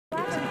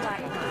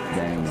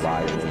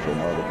violence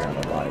and other kind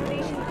of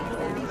violence.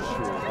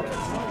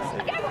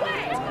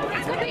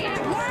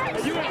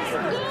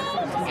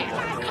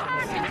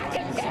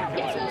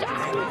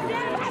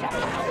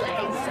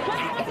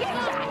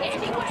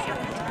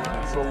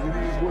 So it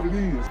is what it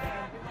is.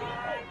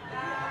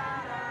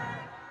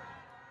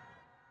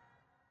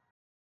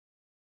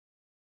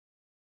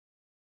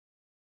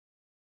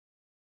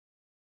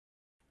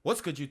 What's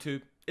good,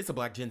 YouTube? It's a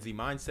Black Gen Z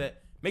Mindset.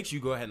 Make sure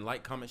you go ahead and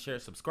like, comment, share,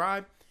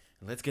 subscribe,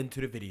 and let's get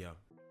into the video.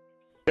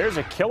 There's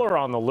a killer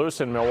on the loose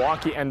in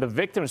Milwaukee, and the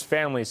victim's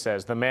family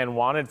says the man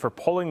wanted for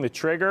pulling the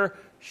trigger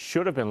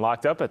should have been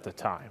locked up at the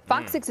time.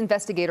 Fox 6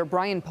 investigator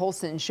Brian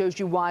Polson shows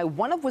you why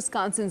one of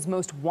Wisconsin's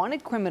most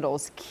wanted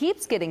criminals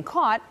keeps getting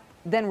caught,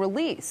 then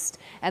released,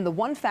 and the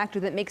one factor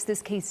that makes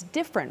this case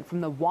different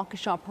from the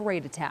Waukesha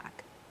parade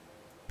attack.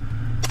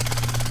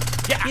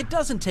 Yeah. It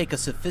doesn't take a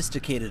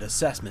sophisticated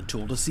assessment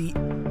tool to see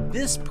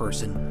this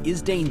person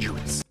is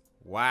dangerous.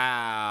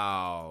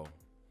 Wow.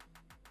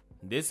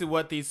 This is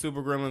what these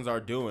Super Gremlins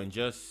are doing.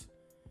 Just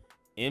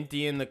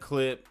emptying the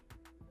clip.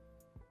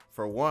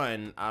 For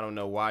one, I don't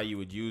know why you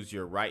would use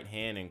your right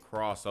hand and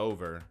cross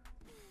over.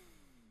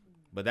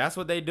 But that's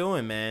what they're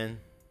doing, man.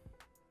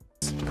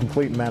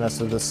 Complete menace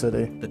to the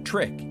city. The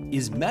trick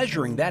is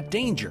measuring that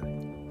danger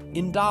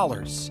in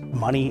dollars.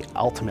 Money,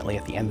 ultimately,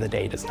 at the end of the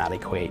day, does not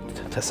equate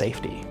to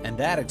safety. And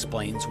that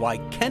explains why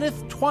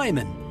Kenneth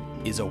Twyman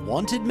is a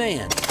wanted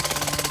man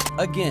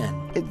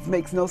again. It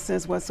makes no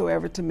sense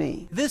whatsoever to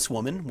me. This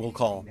woman, we'll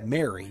call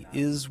Mary,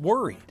 is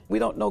worried. We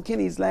don't know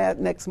Kenny's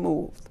next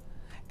move,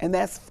 and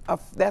that's a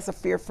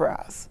fear for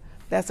us.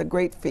 That's a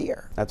great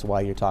fear. That's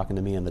why you're talking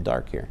to me in the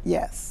dark here.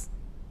 Yes,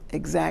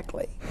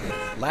 exactly.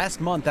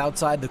 Last month,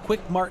 outside the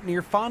Quick Mart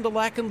near Fond du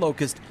Lac and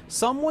Locust,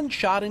 someone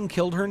shot and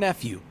killed her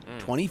nephew,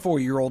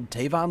 24-year-old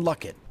Tavon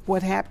Luckett.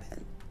 What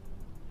happened?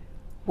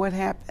 What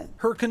happened?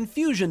 Her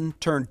confusion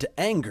turned to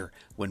anger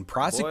when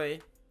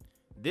Boy,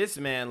 this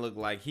man looked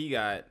like he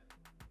got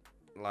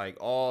like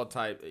all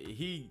type.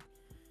 He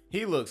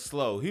looks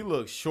slow. He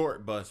looks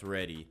short bus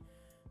ready.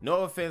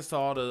 No offense to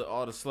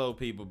all the slow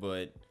people,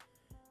 but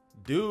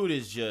dude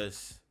is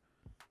just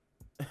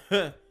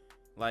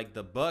like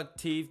the buck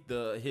teeth.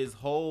 His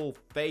whole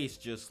face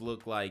just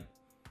looked like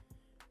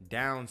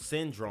Down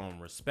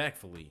syndrome.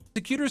 Respectfully,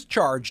 prosecutors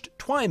charged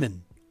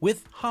Twyman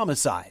with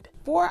homicide.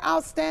 4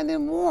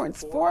 outstanding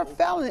warrants, 4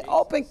 felony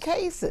open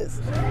cases.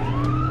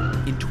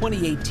 In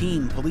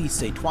 2018, police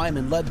say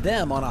Twyman led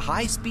them on a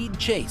high-speed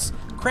chase,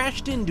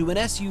 crashed into an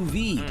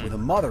SUV with a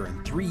mother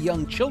and 3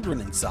 young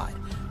children inside,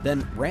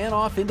 then ran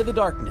off into the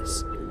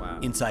darkness. Wow.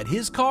 Inside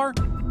his car,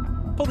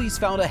 police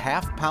found a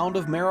 ½ pound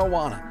of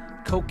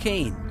marijuana,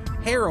 cocaine,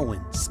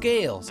 heroin,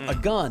 scales, a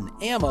gun,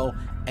 ammo,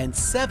 and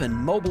 7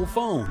 mobile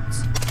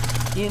phones,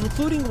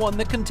 including one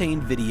that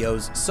contained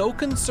videos so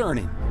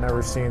concerning.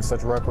 Never seen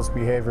such reckless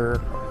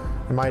behavior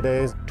in my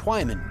days.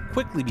 Twyman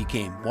quickly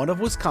became one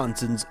of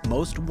Wisconsin's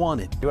most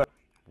wanted.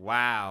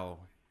 Wow.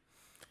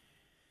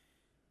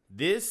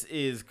 This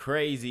is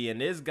crazy,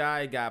 and this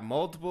guy got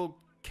multiple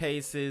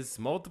cases,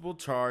 multiple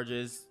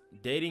charges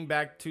dating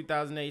back to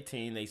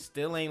 2018. They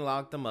still ain't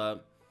locked him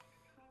up.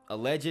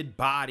 Alleged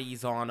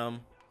bodies on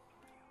him.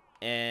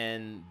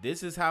 And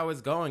this is how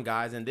it's going,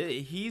 guys. And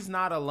he's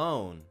not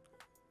alone.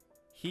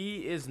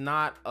 He is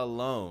not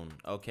alone,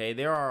 okay?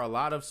 There are a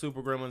lot of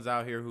Super Gremlins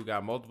out here who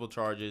got multiple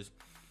charges,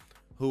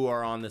 who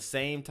are on the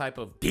same type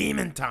of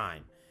demon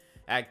time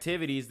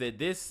activities that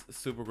this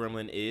Super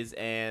Gremlin is,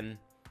 and,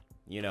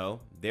 you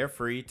know, they're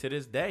free to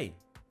this day.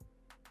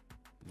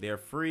 They're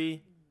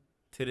free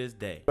to this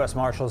day. U.S.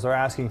 Marshals are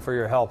asking for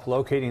your help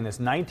locating this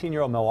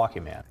 19-year-old Milwaukee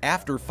man.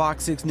 After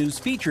Fox 6 News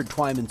featured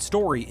Twyman's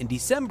story in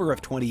December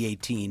of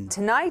 2018,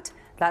 Tonight,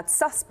 that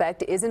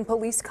suspect is in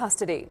police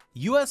custody.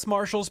 U.S.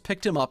 Marshals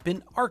picked him up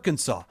in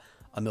Arkansas.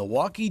 A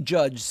Milwaukee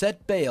judge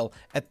set bail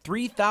at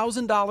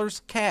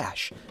 $3,000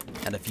 cash,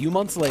 and a few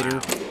months later,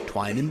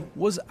 Twyman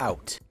was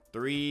out.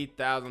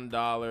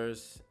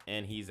 $3,000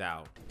 and he's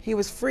out. He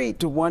was free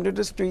to wander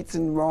the streets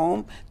in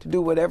Rome, to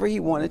do whatever he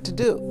wanted to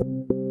do.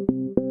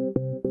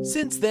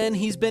 Since then,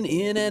 he's been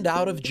in and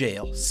out of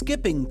jail,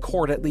 skipping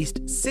court at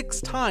least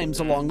 6 times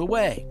along the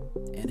way.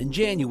 And in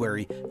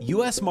January,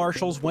 U.S.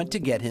 Marshals went to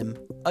get him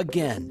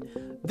again.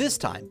 This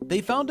time,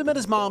 they found him at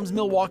his mom's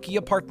Milwaukee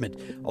apartment,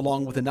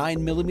 along with a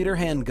 9mm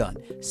handgun,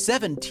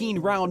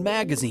 17-round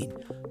magazine,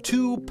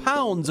 2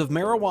 pounds of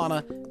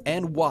marijuana,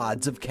 and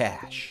wads of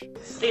cash.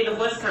 State of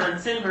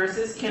Wisconsin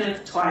versus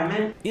Kenneth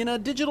Twyman. In a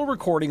digital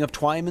recording of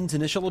Twyman's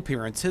initial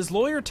appearance, his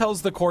lawyer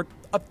tells the court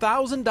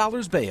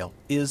 $1,000 bail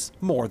is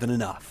more than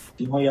enough.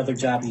 The only other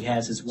job he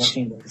has is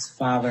working with his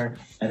father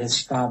at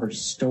his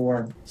father's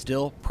store.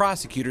 Still,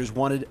 prosecutors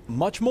wanted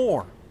much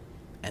more,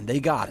 and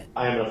they got it.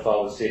 I am going to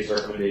follow the state's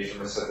recommendation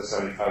to set the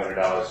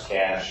 $7,500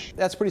 cash.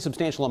 That's a pretty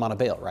substantial amount of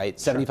bail, right?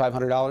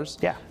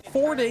 $7,500? Yeah.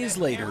 4 days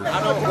later,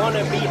 I don't want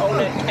to be on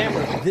that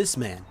camera. This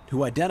man,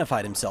 who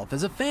identified himself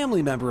as a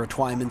family member of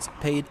Twyman's,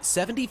 paid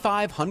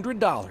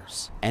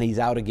 $7,500. And he's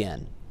out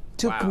again.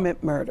 To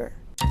commit murder.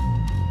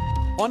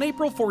 On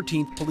April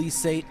 14th, police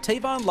say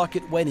Tavon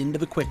Luckett went into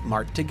the Quick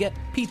Mart to get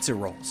pizza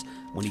rolls.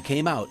 When he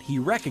came out, he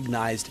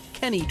recognized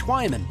Kenny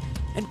Twyman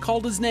and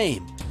called his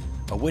name.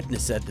 A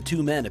witness said the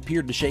two men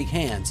appeared to shake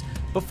hands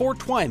before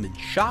Twyman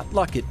shot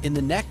Luckett in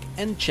the neck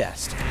and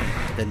chest,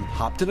 then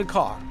hopped in a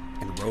car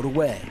and rode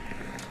away.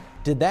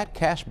 Did that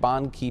cash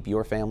bond keep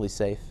your family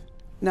safe?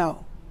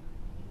 No.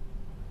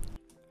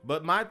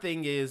 But my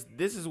thing is,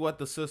 this is what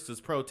the sisters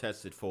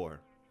protested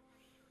for.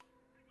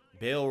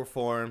 Bail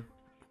reform,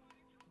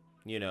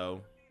 you know,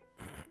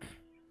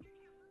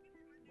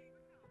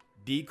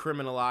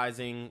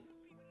 decriminalizing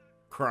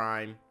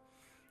crime,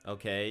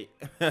 okay,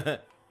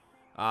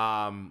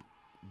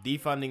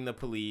 defunding the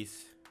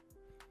police,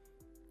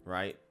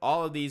 right?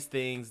 All of these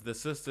things the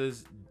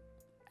sisters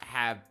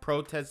have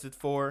protested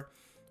for,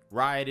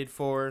 rioted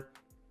for,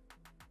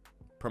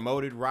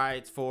 promoted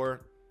riots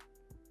for,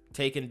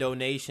 taken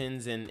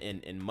donations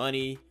and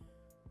money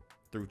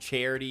through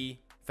charity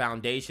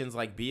foundations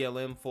like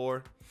BLM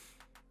for.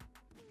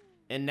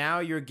 And now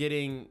you're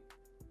getting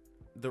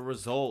the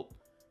result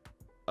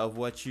of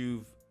what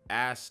you've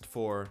asked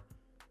for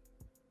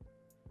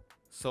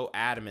so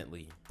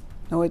adamantly.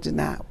 No, it did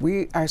not.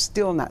 We are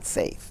still not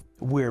safe.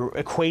 We're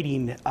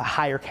equating a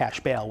higher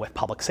cash bail with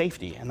public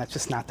safety, and that's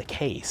just not the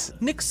case.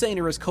 Nick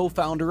Sainer is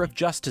co-founder of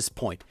Justice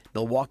Point,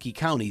 Milwaukee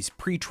County's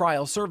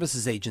pretrial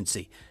services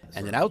agency,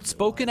 and an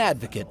outspoken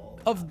advocate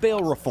of bail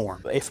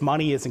reform. If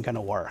money isn't going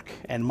to work,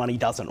 and money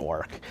doesn't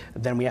work,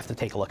 then we have to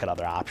take a look at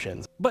other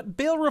options. But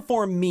bail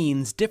reform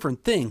means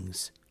different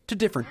things to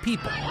different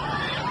people.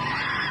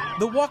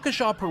 The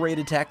Waukesha parade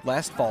attack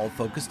last fall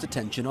focused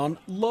attention on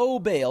low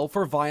bail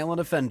for violent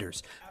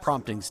offenders,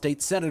 prompting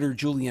State Senator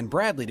Julian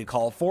Bradley to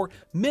call for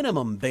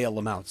minimum bail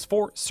amounts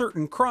for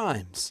certain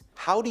crimes.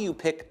 How do you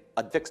pick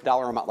a fixed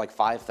dollar amount like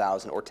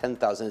 $5,000 or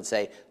 $10,000 and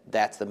say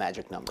that's the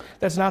magic number?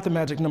 That's not the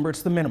magic number,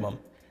 it's the minimum.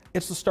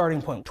 It's the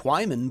starting point.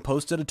 Twyman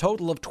posted a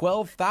total of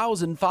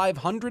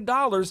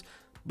 $12,500,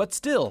 but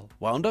still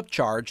wound up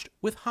charged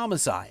with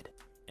homicide.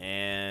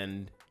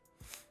 And,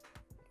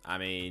 I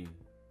mean,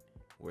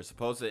 we're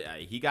supposed to,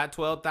 he got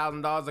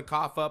 $12,000 to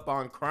cough up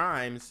on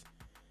crimes,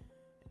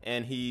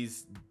 and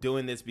he's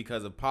doing this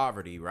because of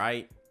poverty,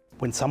 right?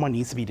 When someone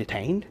needs to be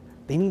detained,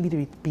 they need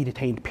to be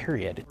detained,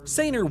 period.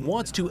 Sainer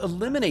wants to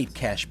eliminate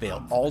cash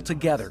bail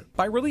altogether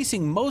by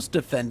releasing most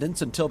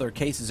defendants until their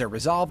cases are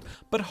resolved,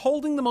 but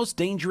holding the most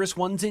dangerous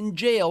ones in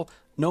jail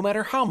no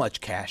matter how much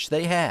cash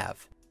they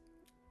have.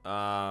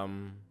 I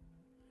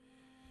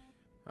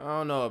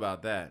don't know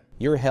about that.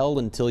 You're held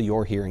until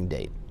your hearing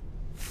date.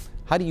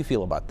 How do you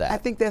feel about that? I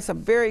think that's a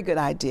very good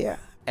idea.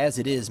 As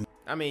it is.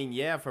 I mean,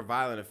 yeah, for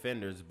violent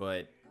offenders,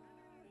 but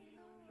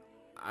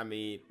I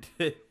mean,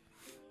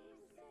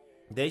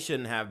 they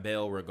shouldn't have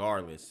bail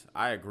regardless.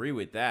 I agree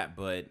with that,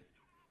 but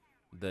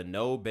the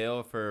no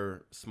bail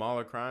for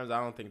smaller crimes, I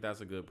don't think that's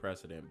a good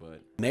precedent.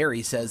 But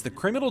Mary says the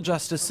criminal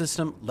justice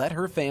system let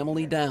her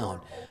family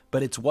down,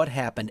 but it's what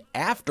happened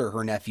after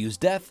her nephew's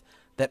death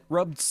that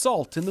rubbed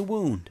salt in the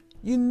wound.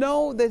 You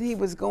know that he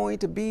was going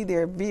to be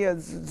there via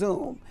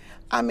Zoom.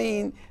 I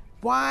mean,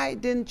 why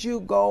didn't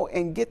you go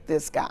and get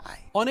this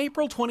guy? On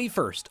April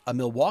 21st, a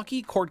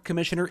Milwaukee court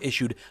commissioner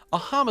issued a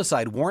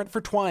homicide warrant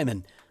for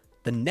Twyman.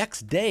 The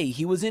next day,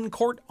 he was in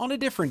court on a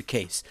different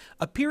case,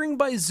 appearing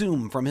by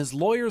Zoom from his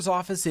lawyer's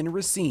office in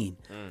Racine.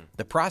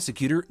 The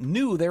prosecutor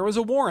knew there was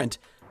a warrant,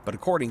 but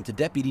according to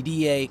Deputy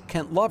DA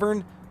Kent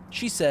Lovern,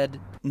 she said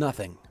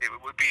nothing. It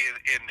would be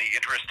in the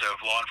interest of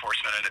law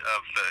enforcement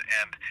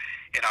and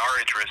in our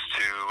interest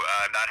to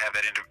not have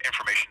that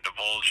information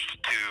divulged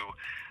to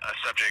a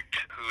subject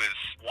who is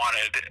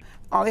wanted.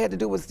 All they had to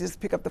do was just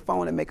pick up the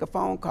phone and make a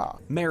phone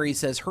call. Mary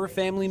says her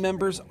family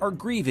members are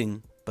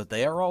grieving, but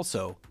they are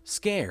also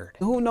scared.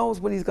 Who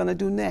knows what he's going to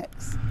do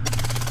next?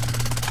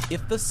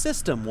 If the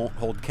system won't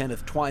hold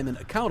Kenneth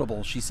Twyman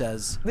accountable, she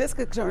says, this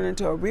could turn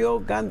into a real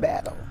gun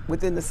battle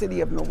within the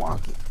city of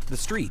Milwaukee. The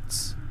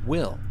streets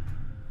will.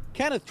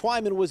 Kenneth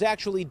Twyman was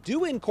actually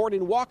due in court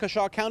in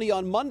Waukesha County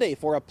on Monday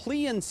for a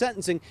plea and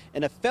sentencing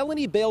in a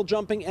felony bail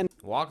jumping and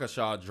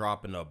Waukesha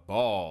dropping a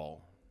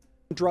ball.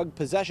 Drug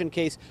possession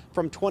case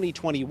from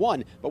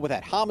 2021. But with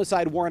that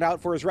homicide warrant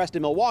out for his arrest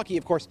in Milwaukee,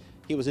 of course,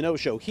 he was a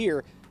no-show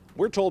here.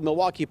 We're told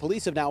Milwaukee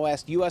police have now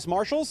asked U.S.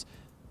 Marshals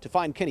to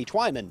find Kenny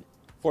Twyman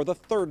for the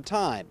third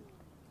time.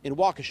 In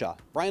Waukesha,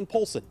 Brian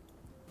Polson,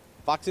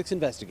 Fox 6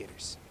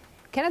 Investigators.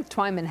 Kenneth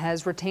Twyman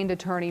has retained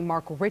attorney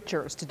Mark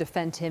Richards to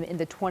defend him in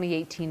the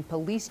 2018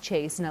 police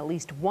chase and at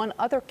least one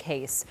other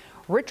case.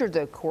 Richards,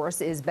 of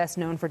course, is best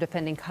known for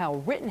defending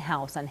Kyle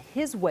Rittenhouse on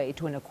his way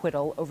to an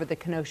acquittal over the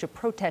Kenosha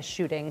protest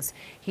shootings.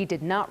 He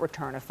did not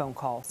return a phone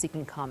call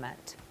seeking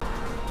comment.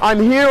 I'm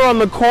here on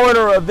the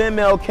corner of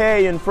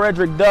MLK and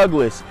Frederick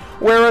Douglass,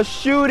 where a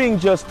shooting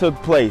just took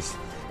place.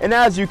 And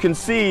as you can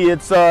see,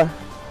 it's a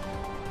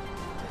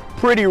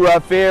pretty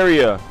rough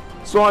area.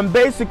 So I'm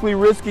basically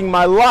risking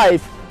my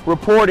life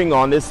reporting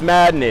on this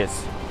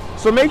madness.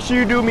 So make sure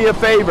you do me a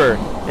favor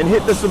and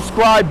hit the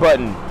subscribe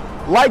button.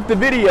 Like the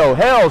video,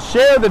 hell,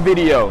 share the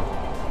video.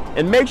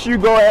 And make sure you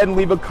go ahead and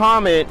leave a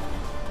comment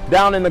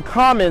down in the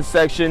comments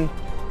section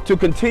to to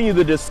continue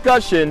the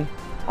discussion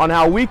on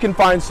how we can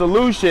find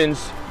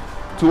solutions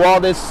to all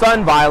this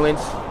son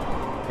violence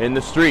in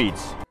the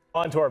streets.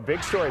 On to our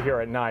big story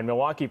here at 9.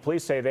 Milwaukee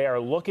police say they are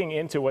looking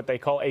into what they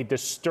call a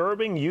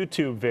disturbing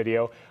YouTube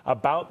video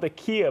about the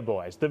Kia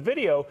Boys. The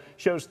video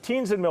shows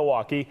teens in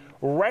Milwaukee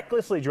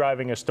recklessly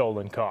driving a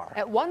stolen car.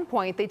 At one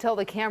point, they tell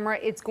the camera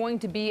it's going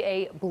to be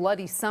a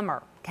bloody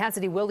summer.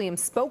 Cassidy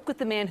Williams spoke with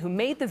the man who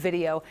made the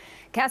video.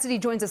 Cassidy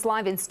joins us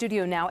live in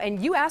studio now,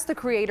 and you asked the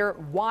creator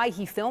why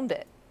he filmed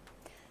it.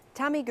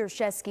 Tommy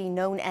Gershesky,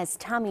 known as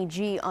Tommy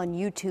G on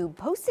YouTube,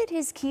 posted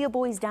his Kia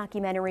Boys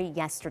documentary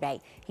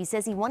yesterday. He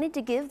says he wanted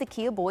to give the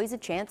Kia Boys a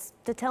chance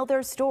to tell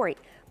their story,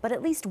 but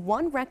at least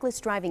one reckless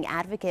driving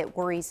advocate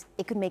worries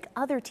it could make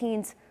other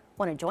teens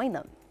want to join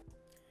them.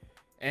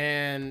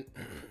 And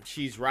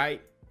she's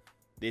right.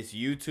 This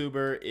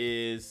YouTuber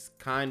is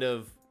kind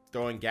of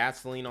throwing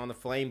gasoline on the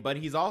flame, but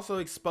he's also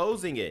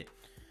exposing it.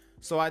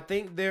 So I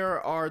think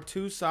there are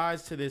two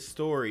sides to this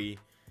story.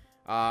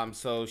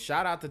 So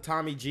shout out to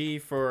Tommy G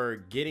for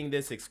getting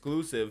this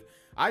exclusive.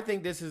 I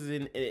think this is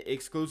an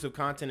exclusive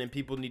content and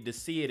people need to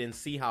see it and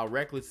see how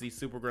reckless these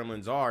Super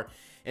Gremlins are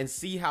and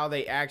see how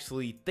they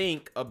actually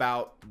think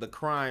about the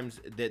crimes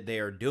that they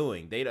are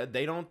doing. They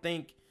don't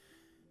think,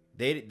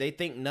 they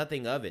think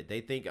nothing of it.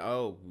 They think,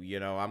 oh, you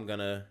know, I'm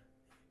gonna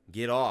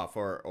get off,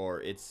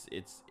 or it's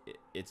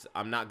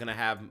I'm not gonna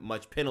have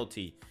much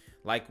penalty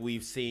like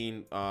we've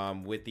seen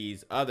with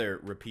these other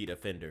repeat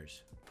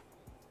offenders.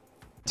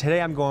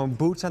 Today I'm going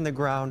boots on the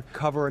ground,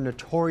 cover a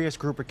notorious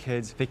group of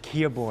kids, the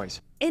Kia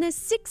Boys. In a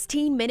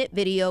 16-minute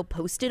video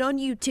posted on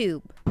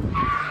YouTube,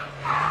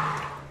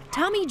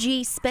 Tommy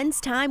G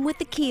spends time with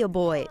the Kia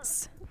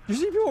Boys. You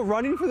see people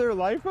running for their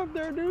life up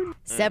there, dude?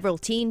 Several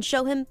teens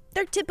show him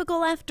their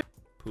typical after.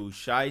 Pooh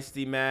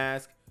Shiesty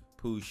mask,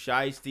 Pooh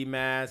Shiesty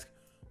mask,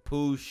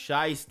 Pooh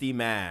Shiesty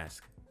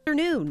mask.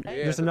 Afternoon.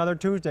 Just another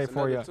Tuesday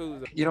for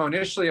you. You know,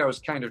 initially I was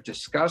kind of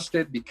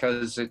disgusted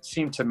because it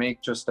seemed to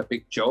make just a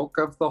big joke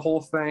of the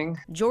whole thing.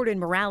 Jordan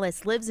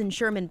Morales lives in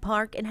Sherman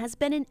Park and has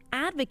been an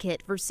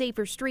advocate for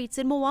safer streets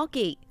in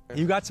Milwaukee.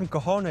 You got some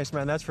cojones,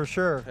 man, that's for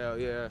sure. Hell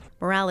yeah.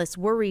 Morales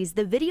worries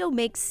the video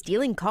makes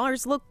stealing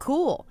cars look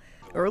cool.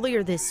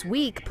 Earlier this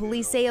week,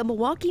 police say a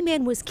Milwaukee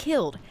man was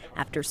killed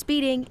after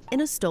speeding in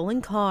a stolen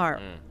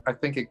car. I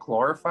think it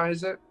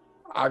glorifies it.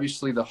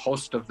 Obviously, the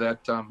host of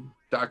that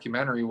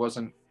documentary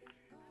wasn't,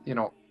 you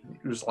know,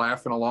 he was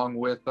laughing along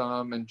with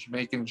them and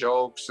making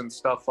jokes and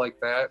stuff like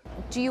that.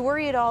 Do you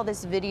worry at all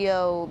this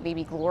video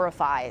maybe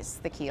glorifies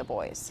the Kia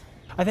Boys?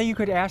 I think you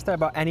could ask that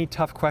about any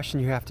tough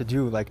question you have to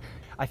do. Like,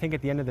 I think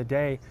at the end of the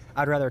day,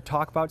 I'd rather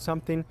talk about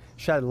something,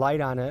 shed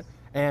light on it,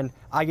 and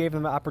I gave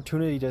them the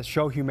opportunity to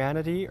show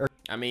humanity.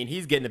 I mean,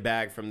 he's getting a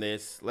bag from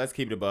this. Let's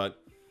keep it a buck.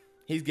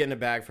 He's getting a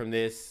bag from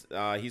this.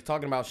 He's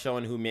talking about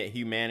showing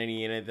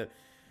humanity in it.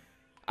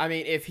 I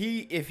mean, if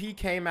he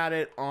came at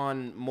it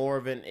on more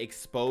of an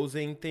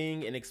exposing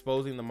thing and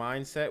exposing the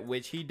mindset,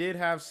 which he did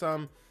have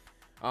some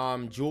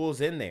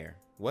jewels in there.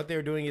 What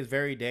they're doing is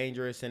very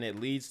dangerous, and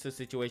it leads to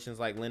situations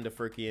like Linda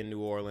Furkey in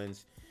New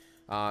Orleans.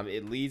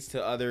 It leads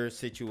to other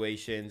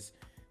situations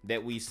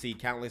that we see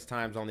countless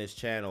times on this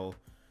channel.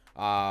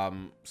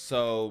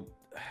 So,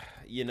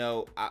 you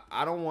know,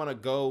 I don't want to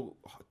go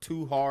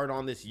too hard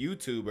on this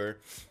YouTuber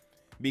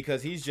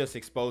because he's just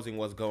exposing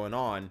what's going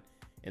on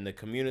in the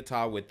community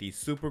with these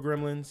Super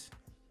Gremlins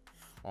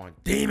on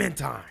Demon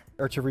Time.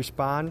 Or to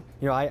respond,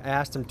 you know, I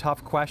asked them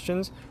tough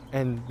questions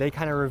and they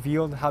kind of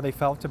revealed how they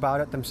felt about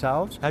it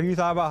themselves. Have you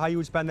thought about how you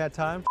would spend that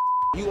time?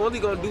 You only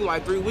gonna do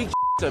like 3 weeks,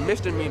 it's a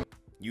misdemeanor.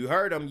 You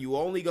heard him, you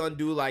only gonna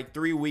do like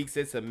 3 weeks,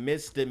 it's a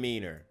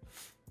misdemeanor.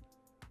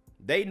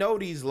 They know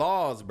these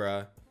laws,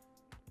 bruh,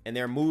 and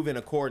they're moving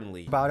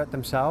accordingly. About it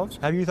themselves?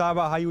 Have you thought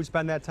about how you would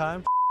spend that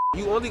time?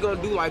 You only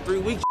gonna do like 3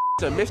 weeks,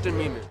 it's a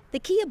misdemeanor. The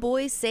Kia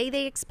Boys say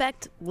they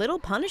expect little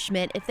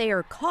punishment if they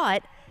are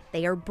caught.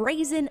 They are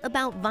brazen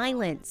about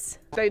violence.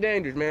 Stay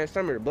dangerous, man.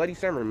 Summer, bloody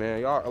summer,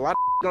 man. Y'all, a lot of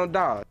gonna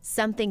die.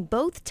 Something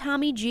both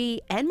Tommy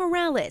G and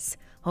Morales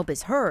hope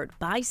is heard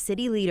by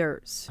city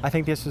leaders. I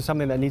think this is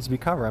something that needs to be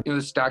covered. You know,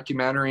 this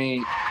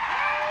documentary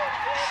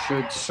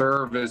should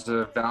serve as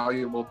a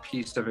valuable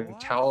piece of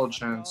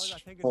intelligence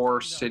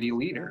for city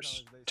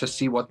leaders to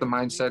see what the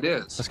mindset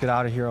is. Let's get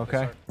out of here,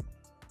 okay?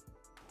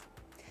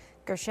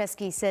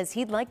 Gershesky says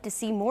he'd like to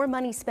see more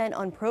money spent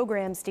on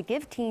programs to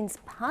give teens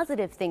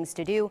positive things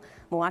to do.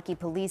 Milwaukee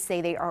police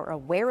say they are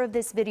aware of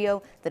this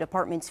video. The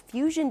department's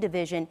Fusion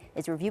Division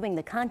is reviewing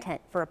the content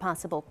for a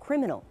possible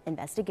criminal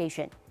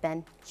investigation.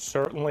 Ben?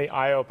 Certainly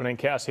eye-opening,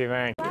 Cassie.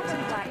 Thanks.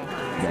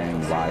 Gang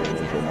violence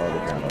and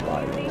other kind of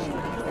violence.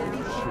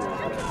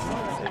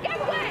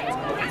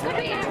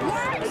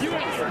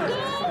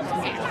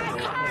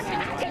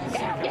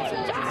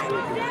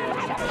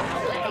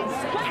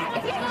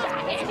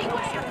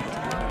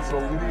 So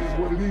it is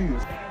what it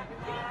is.